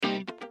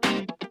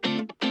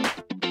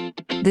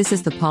This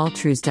is the Paul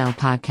Truesdell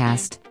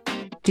podcast.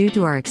 Due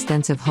to our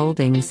extensive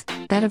holdings,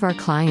 that of our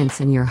clients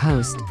and your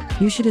host,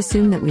 you should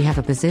assume that we have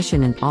a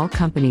position in all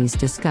companies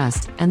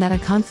discussed and that a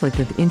conflict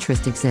of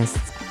interest exists.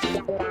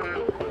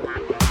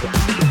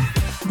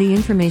 The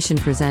information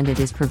presented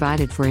is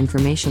provided for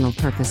informational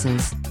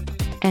purposes.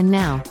 And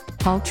now,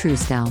 Paul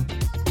Truesdell.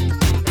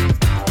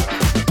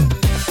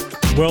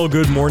 Well,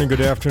 good morning, good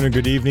afternoon,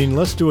 good evening.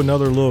 Let's do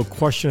another little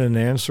question and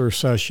answer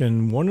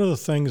session. One of the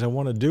things I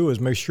want to do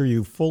is make sure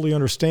you fully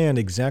understand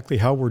exactly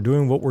how we're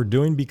doing what we're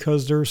doing,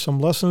 because there's some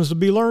lessons to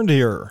be learned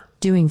here.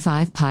 Doing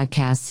 5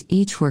 podcasts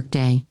each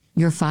workday,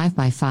 your 5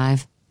 by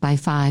 5 by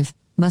 5,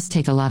 must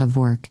take a lot of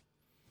work.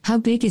 How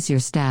big is your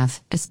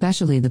staff,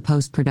 especially the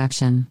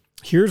post-production?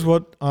 Here's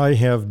what I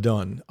have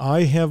done.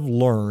 I have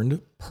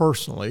learned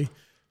personally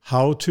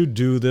how to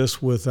do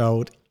this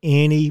without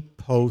any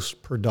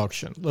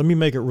post-production. Let me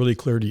make it really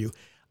clear to you.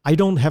 I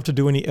don't have to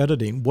do any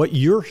editing. What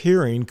you're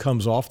hearing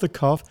comes off the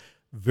cuff.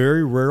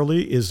 Very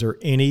rarely is there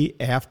any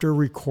after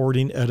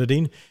recording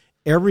editing.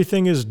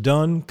 Everything is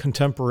done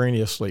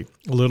contemporaneously.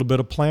 A little bit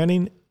of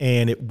planning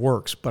and it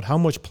works. But how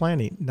much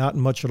planning? Not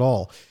much at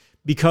all.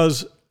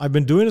 Because I've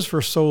been doing this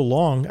for so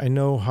long, I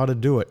know how to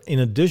do it. In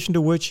addition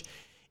to which,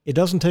 it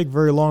doesn't take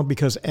very long,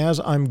 because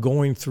as I'm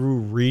going through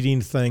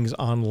reading things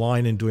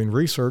online and doing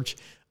research,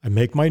 I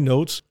make my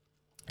notes.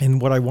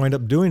 And what I wind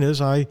up doing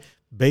is I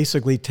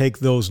basically take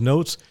those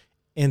notes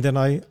and then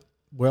I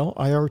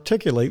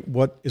articulate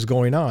what is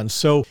going on.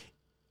 So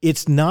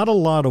it's not a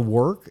lot of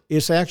work.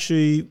 It's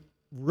actually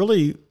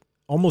really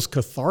almost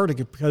cathartic,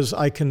 because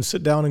I can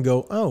sit down and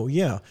go, oh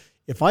yeah,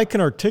 if I can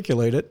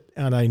articulate it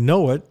and I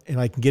know it and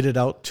I can get it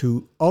out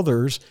to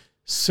others,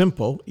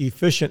 simple,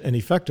 efficient, and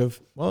effective,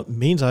 well, it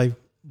means I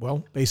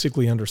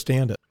basically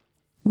understand it.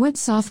 What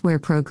software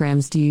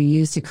programs do you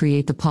use to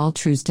create the Paul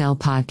Truesdell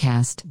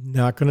podcast?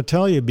 Not going to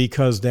tell you,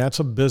 because that's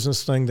a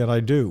business thing that I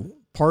do.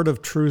 Part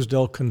of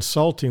Truesdell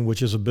Consulting,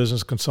 which is a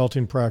business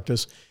consulting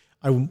practice,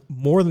 I'm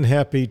more than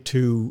happy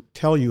to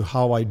tell you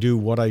how I do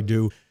what I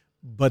do,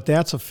 but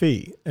that's a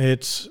fee.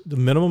 The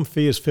minimum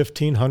fee is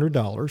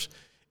 $1,500,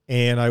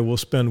 and I will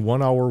spend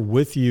 1 hour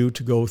with you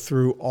to go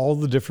through all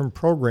the different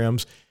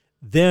programs.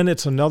 Then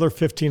it's another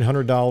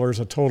 $1,500,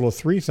 a total of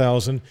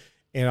 $3,000.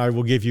 And I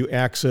will give you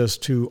access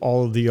to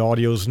all of the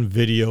audios and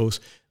videos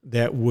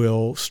that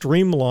will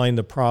streamline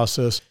the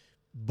process.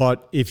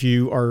 But if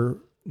you are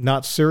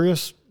not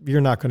serious,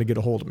 you're not going to get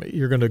a hold of me.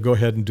 You're going to go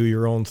ahead and do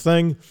your own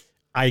thing.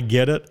 I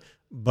get it,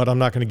 but I'm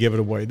not going to give it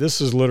away. This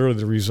is literally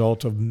the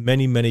result of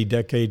many, many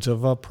decades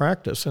of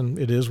practice, and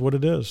it is what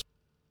it is.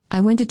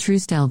 I went to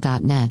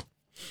Truesdell.net.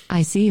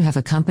 I see you have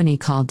a company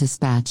called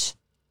Dispatch.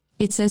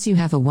 It says you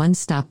have a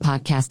one-stop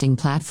podcasting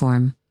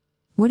platform.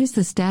 What is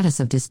the status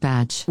of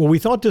Dispatch? Well, we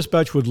thought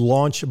Dispatch would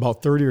launch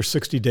about 30 or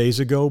 60 days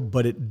ago,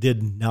 but it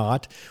did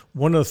not.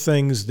 One of the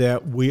things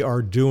that we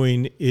are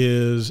doing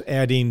is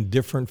adding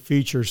different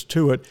features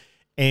to it.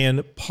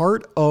 And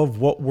part of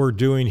what we're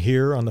doing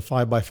here on the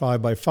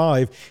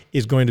 5x5x5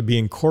 is going to be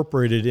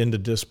incorporated into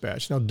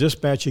Dispatch. Now,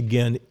 Dispatch,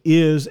 again,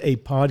 is a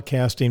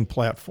podcasting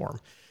platform.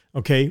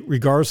 Okay,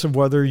 regardless of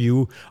whether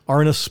you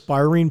are an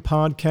aspiring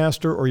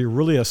podcaster or you're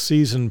really a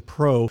seasoned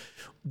pro,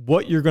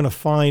 what you're going to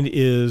find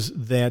is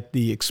that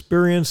the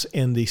experience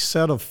and the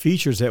set of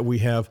features that we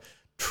have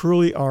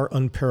truly are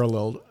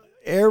unparalleled.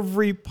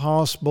 Every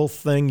possible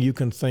thing you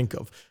can think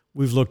of.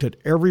 We've looked at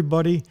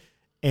everybody,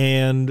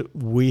 and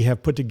we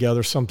have put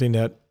together something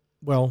that,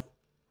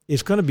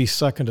 it's going to be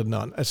second to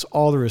none. That's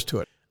all there is to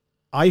it.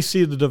 I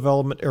see the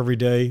development every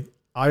day.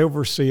 I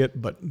oversee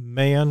it, but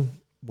man,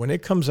 when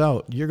it comes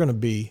out, you're going to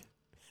be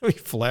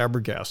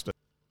flabbergasted.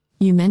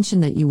 You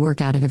mentioned that you work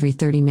out every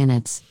 30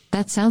 minutes.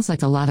 That sounds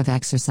like a lot of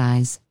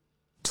exercise.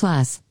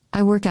 Plus,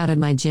 I work out at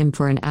my gym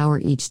for an hour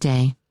each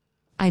day.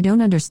 I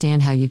don't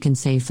understand how you can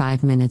say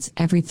 5 minutes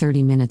every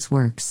 30 minutes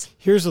works.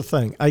 Here's the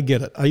thing. I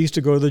get it. I used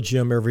to go to the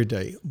gym every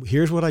day.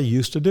 Here's what I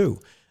used to do.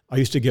 I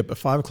used to get up at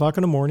 5 o'clock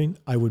in the morning.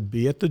 I would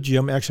be at the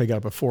gym. Actually, I got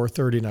up at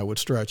 4:30 and I would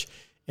stretch.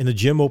 And the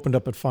gym opened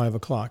up at 5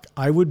 o'clock.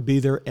 I would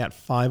be there at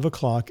 5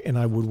 o'clock and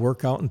I would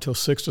work out until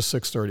 6 to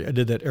 6:30. I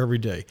did that every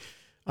day.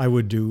 I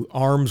would do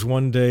arms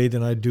one day,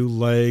 then I'd do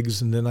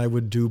legs, and then I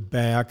would do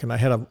back, and I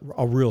had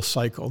a real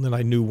cycle, and then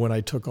I knew when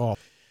I took off.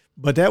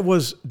 But that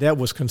was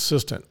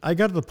consistent. I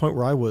got to the point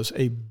where I was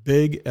a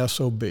big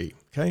SOB,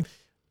 okay?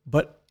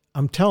 But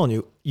I'm telling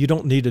you, you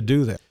don't need to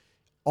do that.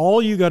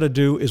 All you got to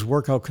do is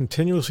work out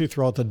continuously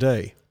throughout the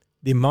day.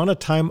 The amount of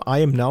time I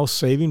am now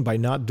saving by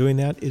not doing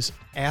that is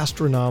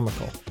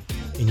astronomical,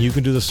 and you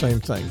can do the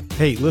same thing.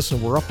 Hey,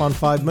 listen, we're up on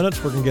 5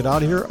 minutes. We're going to get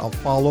out of here. I'll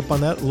follow up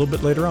on that a little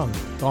bit later on.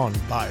 Gone.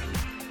 Bye.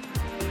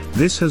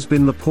 This has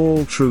been the Paul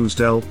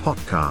Truesdell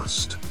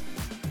Podcast.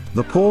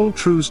 The Paul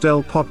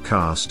Truesdell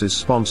Podcast is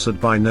sponsored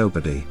by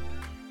nobody.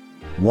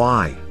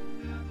 Why?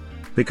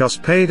 Because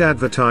paid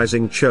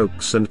advertising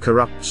chokes and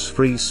corrupts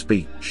free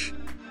speech.